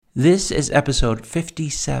This is episode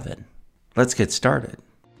 57. Let's get started.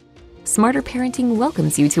 Smarter Parenting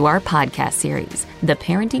welcomes you to our podcast series, The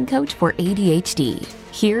Parenting Coach for ADHD.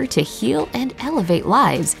 Here to heal and elevate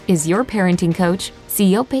lives is your parenting coach,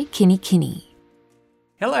 Siope Kinikini.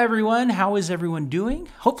 Hello everyone, how is everyone doing?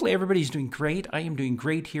 Hopefully everybody's doing great. I am doing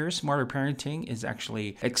great here. Smarter Parenting is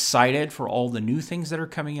actually excited for all the new things that are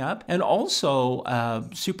coming up, and also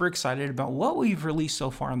super excited about what we've released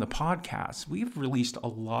so far on the podcast. We've released a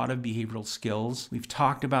lot of behavioral skills. We've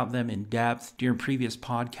talked about them in depth during previous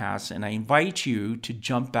podcasts, and I invite you to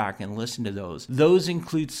jump back and listen to those. Those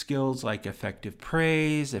include skills like effective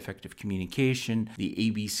praise, effective communication, the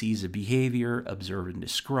ABCs of behavior, observe and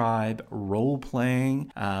describe, role-playing,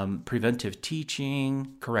 preventive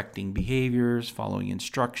teaching, correcting behaviors, following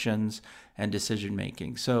instructions, and decision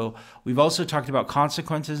making. So we've also talked about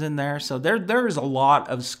consequences in there. So there is a lot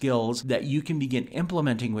of skills that you can begin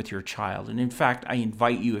implementing with your child. And in fact, I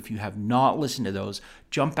invite you, if you have not listened to those,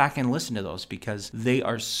 jump back and listen to those because they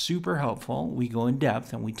are super helpful. We go in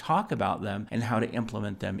depth and we talk about them and how to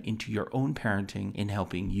implement them into your own parenting in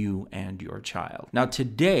helping you and your child. Now,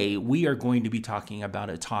 today we are going to be talking about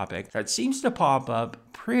a topic that seems to pop up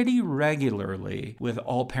pretty regularly with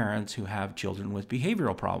all parents who have children with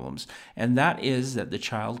behavioral problems. And that is that the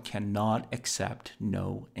child cannot accept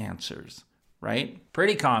no answers. Right?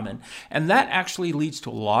 Pretty common. And that actually leads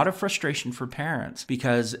to a lot of frustration for parents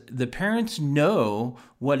because the parents know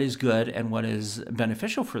what is good and what is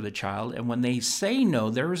beneficial for the child. And when they say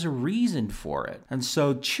no, there is a reason for it. And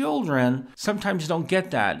so children sometimes don't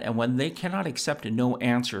get that. And when they cannot accept a no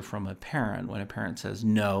answer from a parent, when a parent says,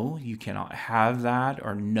 no, you cannot have that,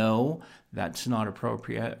 or no, that's not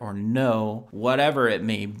appropriate, or no, whatever it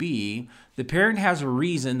may be, the parent has a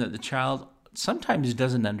reason that the child sometimes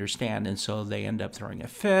doesn't understand, and so they end up throwing a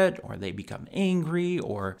fit, or they become angry,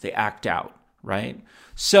 or they act out, right?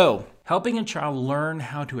 So helping a child learn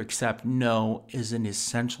how to accept no is an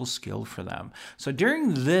essential skill for them. So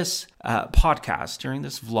during this podcast, during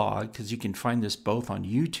this vlog, because you can find this both on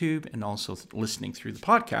YouTube and also listening through the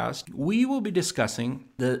podcast, we will be discussing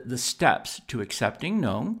the steps to accepting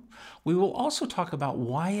no. We will also talk about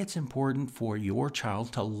why it's important for your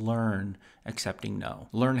child to learn accepting no,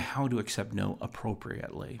 learn how to accept no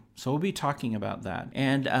appropriately. So we'll be talking about that.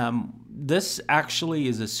 And this actually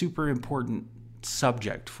is a super important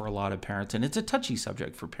subject for a lot of parents, and it's a touchy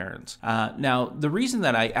subject for parents. Now, the reason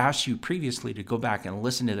that I asked you previously to go back and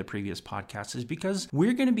listen to the previous podcast is because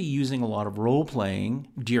we're going to be using a lot of role-playing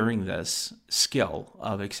during this skill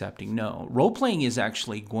of accepting no. Role-playing is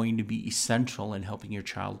actually going to be essential in helping your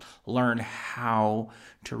child learn how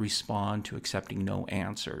to respond to accepting no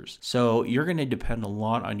answers. So you're going to depend a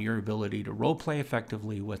lot on your ability to role-play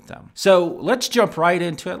effectively with them. So let's jump right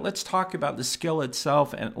into it. Let's talk about the skill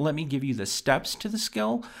itself, and let me give you the steps to the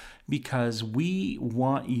skill because we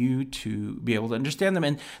want you to be able to understand them.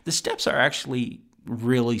 And the steps are actually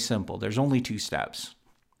really simple. There's only 2 steps.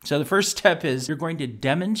 So the first step is you're going to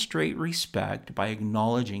demonstrate respect by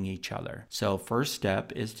acknowledging each other. So first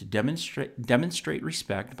step is to demonstrate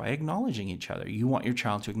respect by acknowledging each other. You want your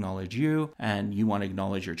child to acknowledge you, and you want to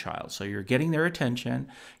acknowledge your child. So you're getting their attention.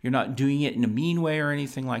 You're not doing it in a mean way or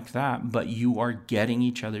anything like that, but you are getting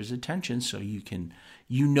each other's attention so you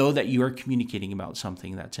know that you are communicating about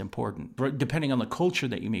something that's important. Depending on the culture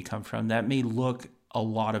that you may come from, that may look a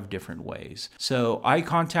lot of different ways. So eye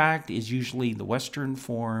contact is usually the Western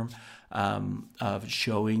form of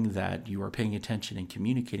showing that you are paying attention and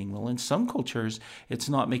communicating well. In some cultures, it's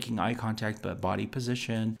not making eye contact, but body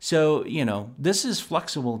position. So, this is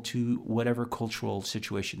flexible to whatever cultural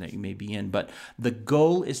situation that you may be in. But the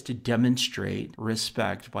goal is to demonstrate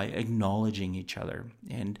respect by acknowledging each other.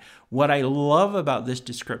 And what I love about this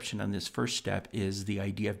description on this first step is the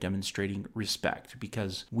idea of demonstrating respect,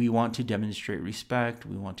 because we want to demonstrate respect,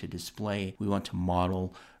 we want to display, we want to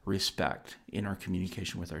model respect in our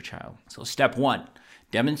communication with our child. So step 1,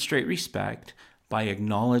 demonstrate respect by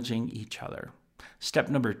acknowledging each other. Step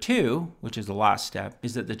number 2, which is the last step,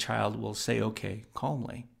 is that the child will say okay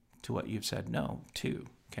calmly to what you've said no to,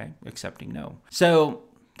 okay? Accepting no. So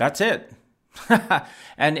that's it.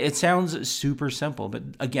 And it sounds super simple, but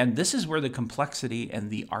again, this is where the complexity and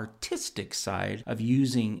the artistic side of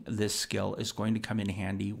using this skill is going to come in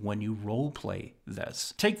handy when you role play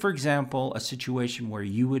this. Take, for example, a situation where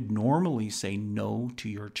you would normally say no to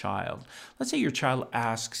your child. Let's say your child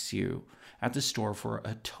asks you at the store for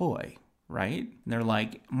a toy, right? And they're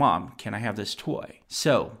like, Mom, can I have this toy?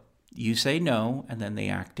 So you say no, and then they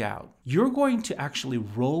act out. you're going to actually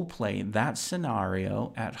role play that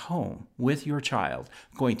scenario at home with your child,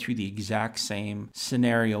 going through the exact same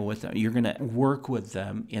scenario with them. You're going to work with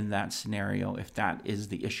them in that scenario if that is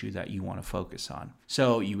the issue that you want to focus on.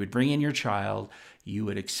 So you would bring in your child, you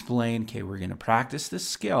would explain, okay, we're going to practice this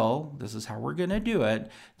skill. This is how we're going to do it.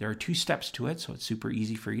 There are 2 steps to it, so it's super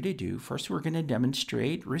easy for you to do. First, we're going to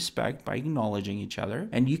demonstrate respect by acknowledging each other.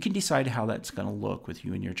 And you can decide how that's going to look with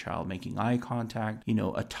you and your child, making eye contact,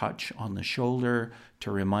 a touch on the shoulder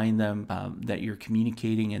to remind them that you're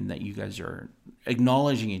communicating and that you guys are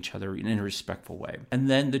acknowledging each other in a respectful way. And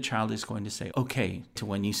then the child is going to say, okay, to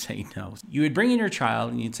when you say no. You would bring in your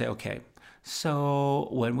child and you'd say, okay, so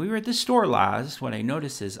when we were at the store last, what I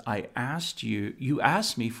noticed is you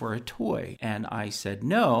asked me for a toy and I said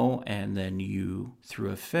no. And then you threw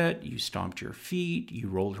a fit, you stomped your feet, you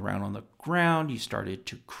rolled around on the ground, you started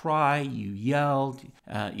to cry, you yelled,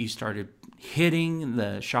 you started hitting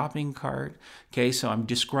the shopping cart. Okay, so I'm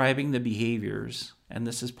describing the behaviors. And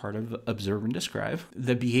this is part of observe and describe,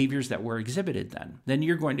 the behaviors that were exhibited then. Then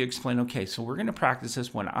you're going to explain, okay, so we're going to practice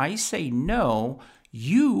this. When I say no,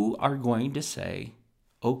 you are going to say,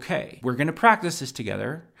 okay. We're going to practice this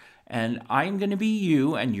together, and I'm going to be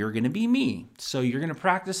you, and you're going to be me. So you're going to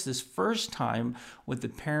practice this first time with the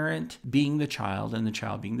parent being the child and the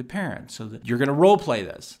child being the parent. So that you're going to role play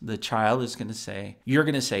this. The child is going to say, you're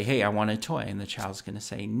going to say, hey, I want a toy. And the child's going to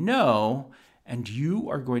say, no. And you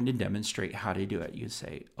are going to demonstrate how to do it. You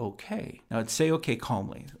say, okay. Now say okay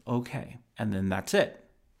calmly, okay. And then that's it.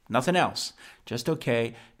 Nothing else. Just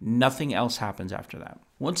okay. Nothing else happens after that.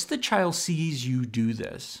 Once the child sees you do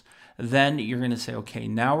this, then you're going to say, okay,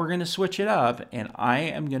 now we're going to switch it up and I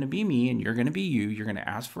am going to be me and you're going to be you. You're going to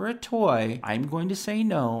ask for a toy. I'm going to say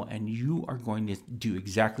no, and you are going to do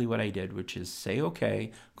exactly what I did, which is say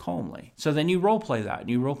okay calmly. So then you role play that, and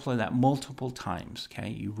you role play that multiple times, okay?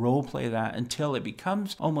 You role play that until it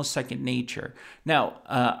becomes almost second nature. Now,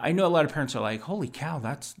 I know a lot of parents are like, holy cow,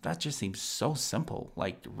 that just seems so simple.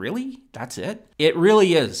 Like, really? That's it? It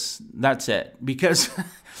really is. That's it. Because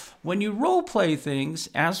when you role play things,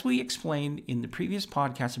 as we explained in the previous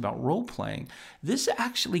podcast about role playing, this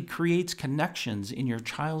actually creates connections in your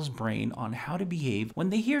child's brain on how to behave when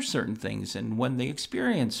they hear certain things and when they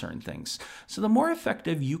experience certain things. So the more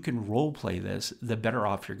effective you can role play this, the better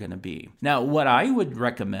off you're going to be. Now, what I would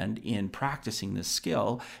recommend in practicing this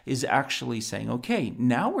skill is actually saying, okay,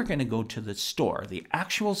 now we're going to go to the store, the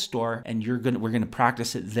actual store, and we're going to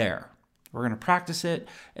practice it there. We're going to practice it,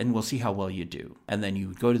 and we'll see how well you do. And then you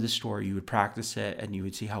would go to the store, you would practice it, and you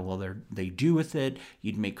would see how well they do with it.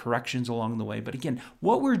 You'd make corrections along the way. But again,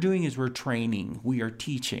 what we're doing is we're training, we are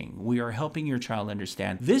teaching, we are helping your child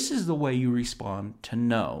understand this is the way you respond to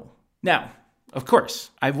no. Now, of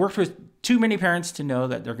course, I've worked with too many parents to know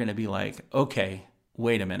that they're going to be like, okay,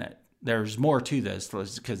 wait a minute. There's more to this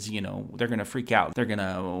because, they're going to freak out. They're going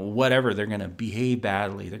to behave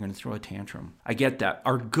badly. They're going to throw a tantrum. I get that.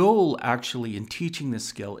 Our goal actually in teaching this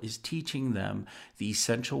skill is teaching them the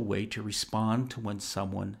essential way to respond to when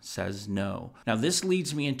someone says no. Now, this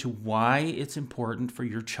leads me into why it's important for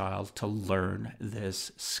your child to learn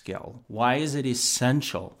this skill. Why is it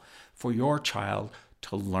essential for your child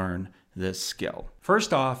to learn this skill?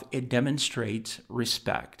 First off, it demonstrates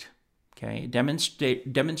respect. Okay,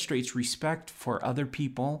 it demonstrates respect for other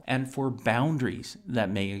people and for boundaries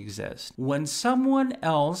that may exist. When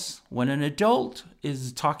an adult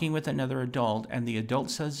is talking with another adult and the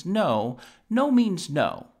adult says no, no means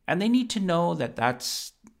no. And they need to know that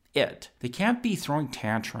that's it. They can't be throwing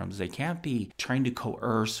tantrums. They can't be trying to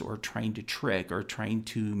coerce or trying to trick or trying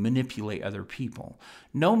to manipulate other people.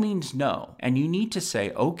 No means no. And you need to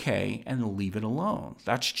say okay and leave it alone.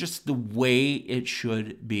 That's just the way it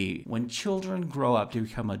should be. When children grow up to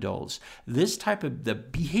become adults, this type of the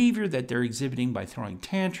behavior that they're exhibiting by throwing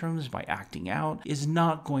tantrums, by acting out, is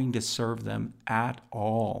not going to serve them at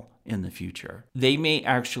all in the future. They may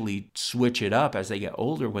actually switch it up as they get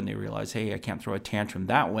older when they realize, hey, I can't throw a tantrum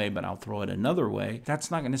that way, but I'll throw it another way.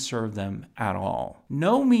 That's not going to serve them at all.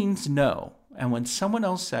 No means no. And when someone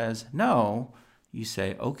else says no, you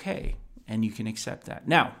say, okay, and you can accept that.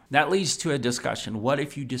 Now, that leads to a discussion. What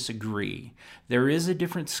if you disagree? There is a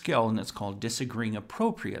different skill, and it's called disagreeing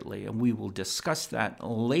appropriately, and we will discuss that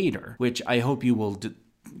later, which I hope you will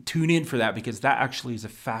tune in for that, because that actually is a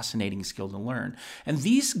fascinating skill to learn. And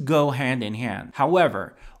these go hand in hand.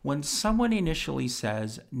 However, when someone initially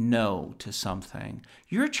says no to something,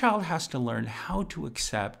 your child has to learn how to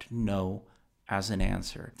accept no as an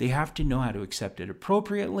answer. They have to know how to accept it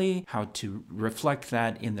appropriately, how to reflect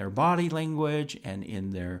that in their body language and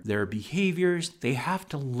in their behaviors. They have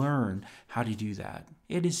to learn how to do that.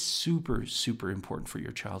 It is super, super important for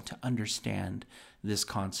your child to understand this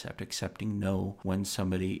concept, accepting no when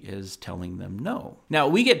somebody is telling them no. Now,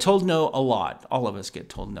 we get told no a lot. All of us get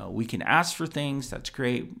told no. We can ask for things, that's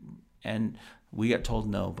great, and we get told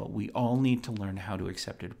no, but we all need to learn how to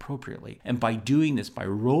accept it appropriately. And by doing this, by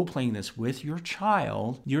role-playing this with your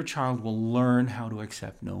child will learn how to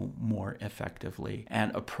accept no more effectively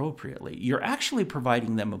and appropriately. You're actually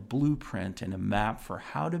providing them a blueprint and a map for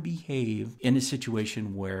how to behave in a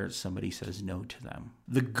situation where somebody says no to them.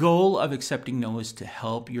 The goal of accepting no is to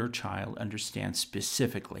help your child understand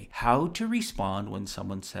specifically how to respond when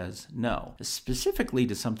someone says no, specifically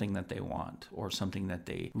to something that they want or something that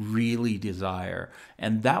they really desire.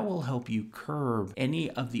 And that will help you curb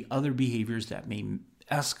any of the other behaviors that may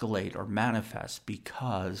escalate or manifest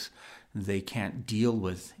because they can't deal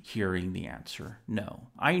with hearing the answer no.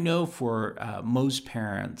 I know for most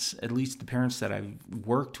parents, at least the parents that I've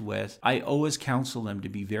worked with, I always counsel them to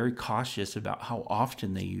be very cautious about how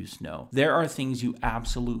often they use no. There are things you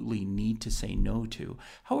absolutely need to say no to.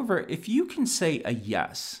 However, if you can say a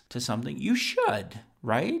yes to something, you should.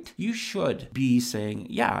 Right? You should be saying,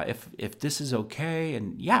 yeah, if this is okay,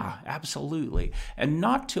 and yeah, absolutely. And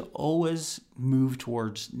not to always move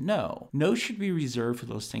towards no. No should be reserved for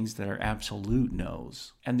those things that are absolute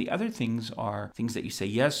no's. And the other things are things that you say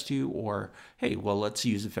yes to, or, hey, well, let's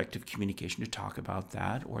use effective communication to talk about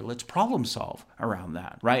that, or let's problem solve around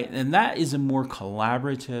that, right? And that is a more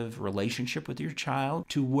collaborative relationship with your child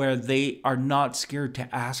to where they are not scared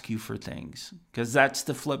to ask you for things. Because that's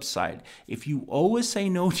the flip side. If you always say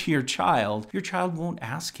no to your child won't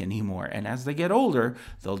ask anymore. And as they get older,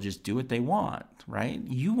 they'll just do what they want, right?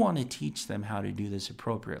 You want to teach them how to do this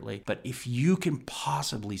appropriately. But if you can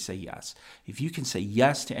possibly say yes, if you can say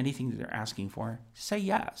yes to anything that they're asking for, say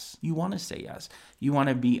yes. You want to say yes. You want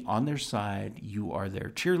to be on their side. You are their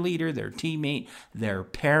cheerleader, their teammate, their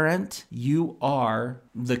parent. You are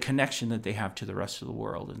the connection that they have to the rest of the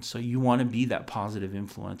world. And so you want to be that positive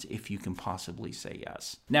influence if you can possibly say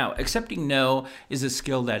yes. Now, accepting no is a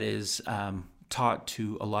skill that is taught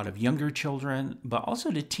to a lot of younger children, but also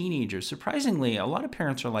to teenagers. Surprisingly, a lot of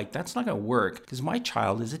parents are like, that's not going to work because my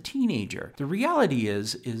child is a teenager. The reality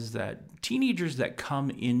is that teenagers that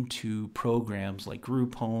come into programs like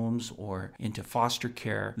group homes or into foster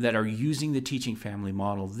care that are using the teaching family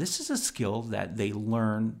model, this is a skill that they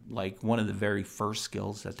learn, like one of the very first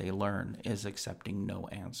skills that they learn is accepting no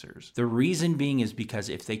answers. The reason being is because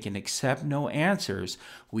if they can accept no answers,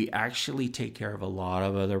 we actually take care of a lot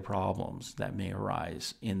of other problems that may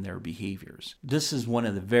arise in their behaviors. This is one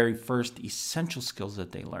of the very first essential skills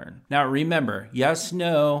that they learn. Now remember, yes,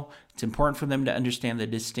 no, it's important for them to understand the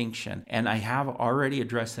distinction. And I have already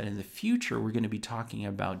addressed that in the future. We're going to be talking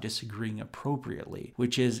about disagreeing appropriately,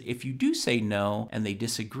 which is if you do say no and they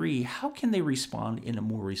disagree, how can they respond in a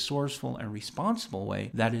more resourceful and responsible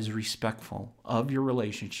way that is respectful of your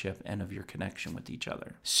relationship and of your connection with each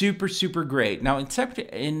other? Super, super great. Now,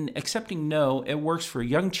 in accepting no, it works for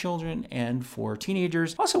young children and for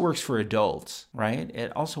teenagers. Also works for adults, right?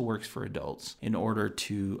 It also works for adults in order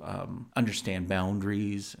to understand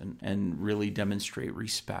boundaries and really demonstrate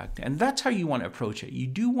respect. And that's how you want to approach it. You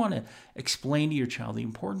do want to explain to your child the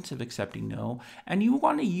importance of accepting no, and you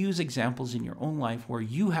want to use examples in your own life where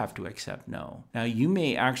you have to accept no. Now, you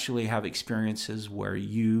may actually have experiences where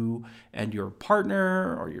you and your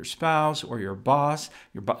partner or your spouse or your boss,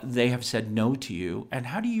 they have said no to you, and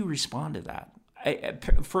how do you respond to that?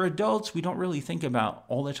 For adults, we don't really think about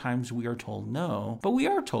all the times we are told no, but we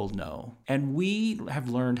are told no. And we have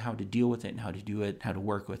learned how to deal with it and how to do it, how to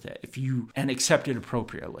work with it, and accept it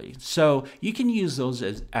appropriately. So you can use those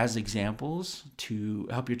as examples to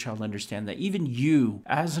help your child understand that even you,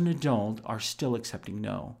 as an adult, are still accepting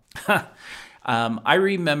no. I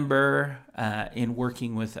remember in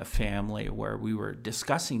working with a family where we were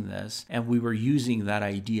discussing this and we were using that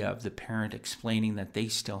idea of the parent explaining that they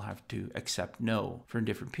still have to accept no for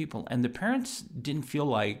different people. And the parents didn't feel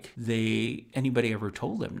like anybody ever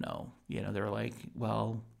told them no. You know, they're like,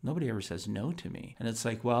 well, nobody ever says no to me. And it's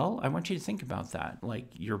like, well, I want you to think about that. Like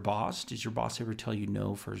your boss, does your boss ever tell you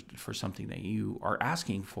no for something that you are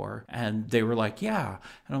asking for? And they were like, yeah.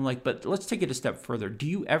 And I'm like, but let's take it a step further. Do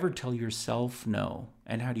you ever tell yourself no?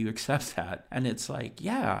 And how do you accept that? And it's like,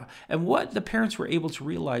 yeah. And what the parents were able to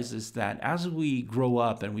realize is that as we grow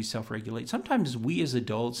up and we self-regulate, sometimes we as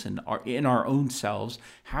adults and in our own selves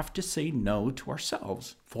have to say no to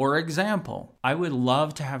ourselves. For example, I would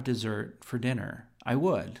love to have dessert for dinner. I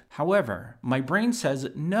would. However, my brain says,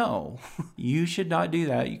 no, you should not do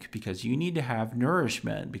that because you need to have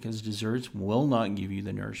nourishment, because desserts will not give you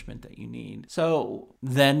the nourishment that you need. So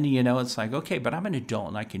then, it's like, okay, but I'm an adult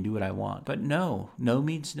and I can do what I want. But no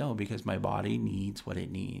means no, because my body needs what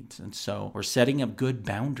it needs. And so we're setting up good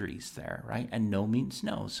boundaries there, right? And no means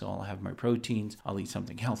no. So I'll have my proteins, I'll eat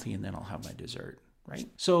something healthy, and then I'll have my dessert. Right?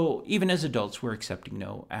 So even as adults, we're accepting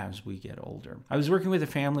no as we get older. I was working with a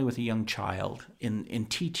family with a young child in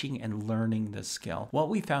teaching and learning this skill. What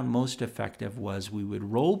we found most effective was we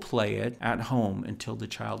would role play it at home until the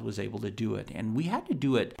child was able to do it. And we had to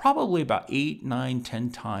do it probably about 8, 9, 10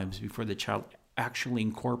 times before the child actually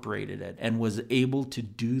incorporated it and was able to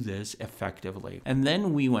do this effectively. And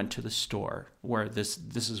then we went to the store where this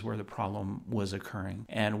is where the problem was occurring.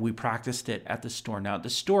 And we practiced it at the store. Now at the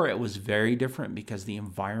store, it was very different because the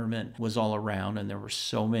environment was all around and there were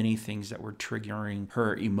so many things that were triggering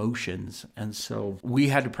her emotions. And so we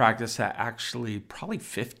had to practice that actually probably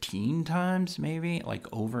 15 times, maybe, like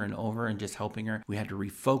over and over, and just helping her. We had to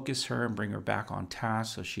refocus her and bring her back on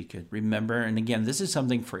task so she could remember. And again, this is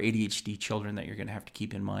something for ADHD children that you're going to have to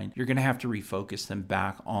keep in mind. You're going to have to refocus them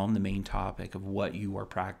back on the main topic of what you are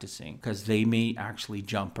practicing, because they may actually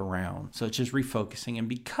jump around. So it's just refocusing. And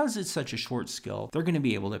because it's such a short skill, they're going to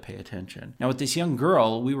be able to pay attention. Now with this young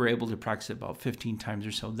girl, we were able to practice it about 15 times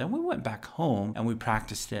or so. Then we went back home and we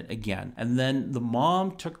practiced it again. And then the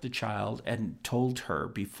mom took the child and told her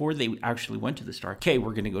before they actually went to the store, okay,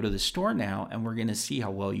 we're going to go to the store now and we're going to see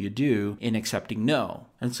how well you do in accepting no.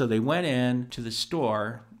 And so they went in to the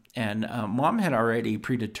store. And mom had already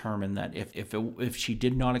predetermined that if she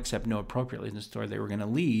did not accept no appropriately in the store, they were going to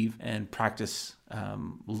leave and practice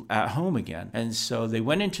at home again. And so they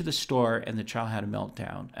went into the store and the child had a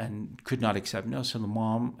meltdown and could not accept no. So the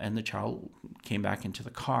mom and the child came back into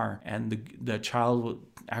the car, and the child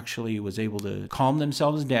actually was able to calm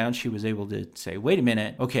themselves down. She was able to say, wait a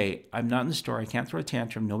minute, okay, I'm not in the store. I can't throw a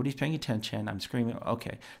tantrum. Nobody's paying attention. I'm screaming.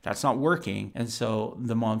 Okay, that's not working. And so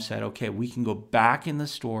the mom said, okay, we can go back in the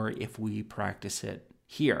store if we practice it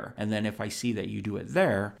here. And then if I see that you do it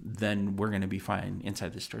there, then we're going to be fine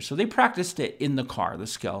inside the store. So they practiced it in the car, the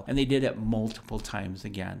skill, and they did it multiple times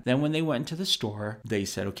again. Then when they went into the store, they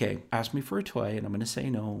said, okay, ask me for a toy and I'm going to say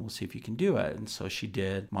no. We'll see if you can do it. And so she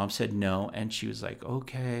did. Mom said no. And she was like,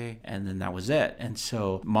 okay. And then that was it. And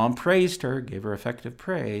so mom praised her, gave her effective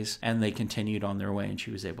praise, and they continued on their way and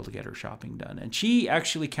she was able to get her shopping done. And she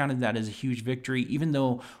actually counted that as a huge victory, even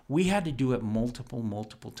though we had to do it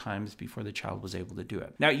multiple times before the child was able to do it.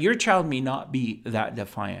 Now, your child may not be that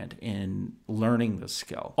defiant in learning the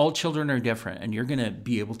skill. All children are different, and you're going to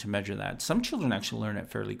be able to measure that. Some children actually learn it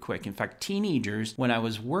fairly quick. In fact, teenagers, when I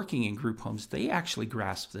was working in group homes, they actually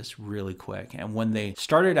grasped this really quick. And when they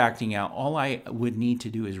started acting out, all I would need to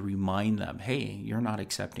do is remind them, hey, you're not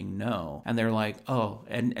accepting no. And they're like, oh,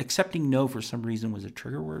 and accepting no for some reason was a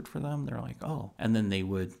trigger word for them. They're like, oh, and then they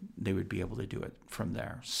would be able to do it from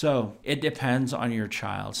there. So it depends on your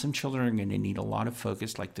child. Some children are going to need a lot of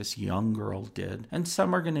focus, like this young girl did, and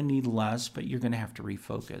some are going to need less, but you're going to have to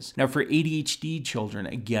refocus. Now for ADHD children,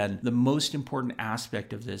 again, the most important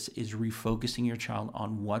aspect of this is refocusing your child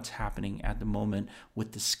on what's happening at the moment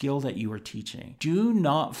with the skill that you are teaching. Do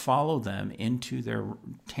not follow them into their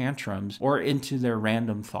tantrums or into their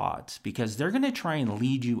random thoughts, because they're going to try and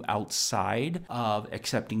lead you outside of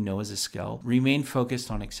accepting no as a skill. Remain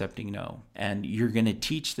focused on accepting no, and you're going to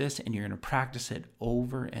teach this and you're going to practice it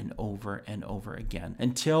over and over and over again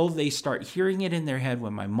until they start hearing it in their head.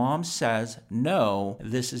 When my mom says no,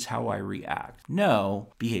 this is how I react.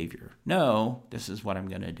 No, behavior. No, this is what I'm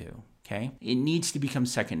going to do. Okay? It needs to become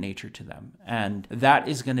second nature to them. And that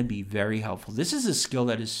is going to be very helpful. This is a skill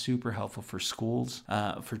that is super helpful for schools,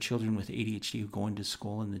 for children with ADHD who go into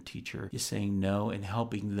school and the teacher is saying no and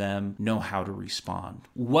helping them know how to respond.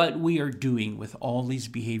 What we are doing with all these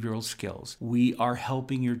behavioral skills, we are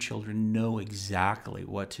helping your children know exactly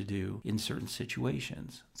what to do in certain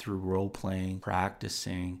situations through role playing,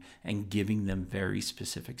 practicing, and giving them very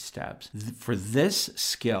specific steps. For this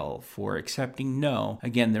skill, for accepting no,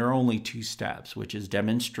 again, there are only 2 steps, which is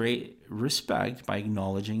demonstrate respect by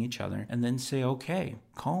acknowledging each other and then say okay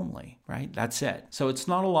calmly, right? That's it. So it's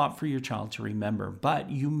not a lot for your child to remember, but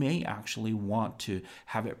you may actually want to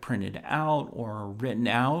have it printed out or written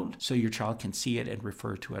out so your child can see it and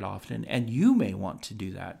refer to it often. And you may want to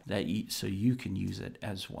do that so you can use it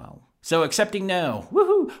as well. So accepting no,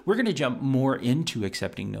 woohoo! We're going to jump more into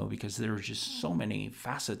accepting no because there's just so many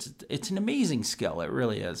facets. It's an amazing skill. It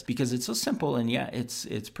really is because it's so simple and yet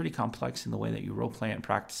it's pretty complex in the way that you role play and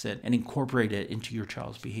practice it and incorporate it into your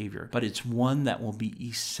child's behavior. But it's one that will be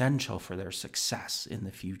essential for their success in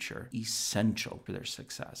the future. Essential for their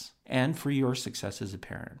success and for your success as a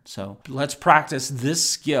parent. So let's practice this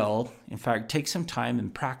skill. In fact, take some time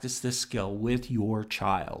and practice this skill with your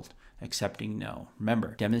child. Accepting no.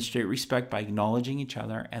 Remember, demonstrate respect by acknowledging each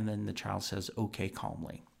other, and then the child says, okay,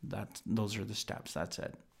 calmly. Those are the steps. That's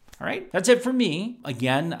it. All right, that's it for me.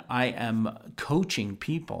 Again, I am coaching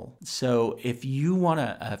people. So if you want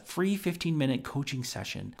a free 15-minute coaching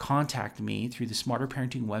session, contact me through the Smarter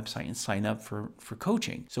Parenting website and sign up for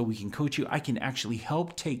coaching. So we can coach you. I can actually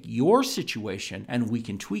help take your situation and we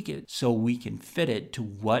can tweak it so we can fit it to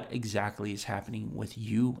what exactly is happening with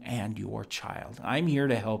you and your child. I'm here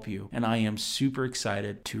to help you, and I am super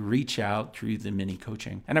excited to reach out through the mini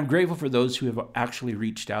coaching. And I'm grateful for those who have actually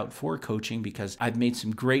reached out for coaching because I've made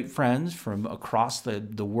some great friends from across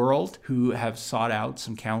the world who have sought out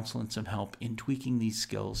some counsel and some help in tweaking these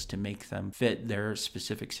skills to make them fit their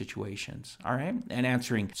specific situations, all right? And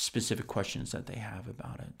answering specific questions that they have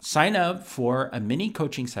about it. Sign up for a mini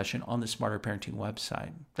coaching session on the Smarter Parenting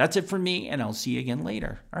website. That's it for me, and I'll see you again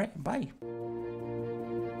later. All right, bye.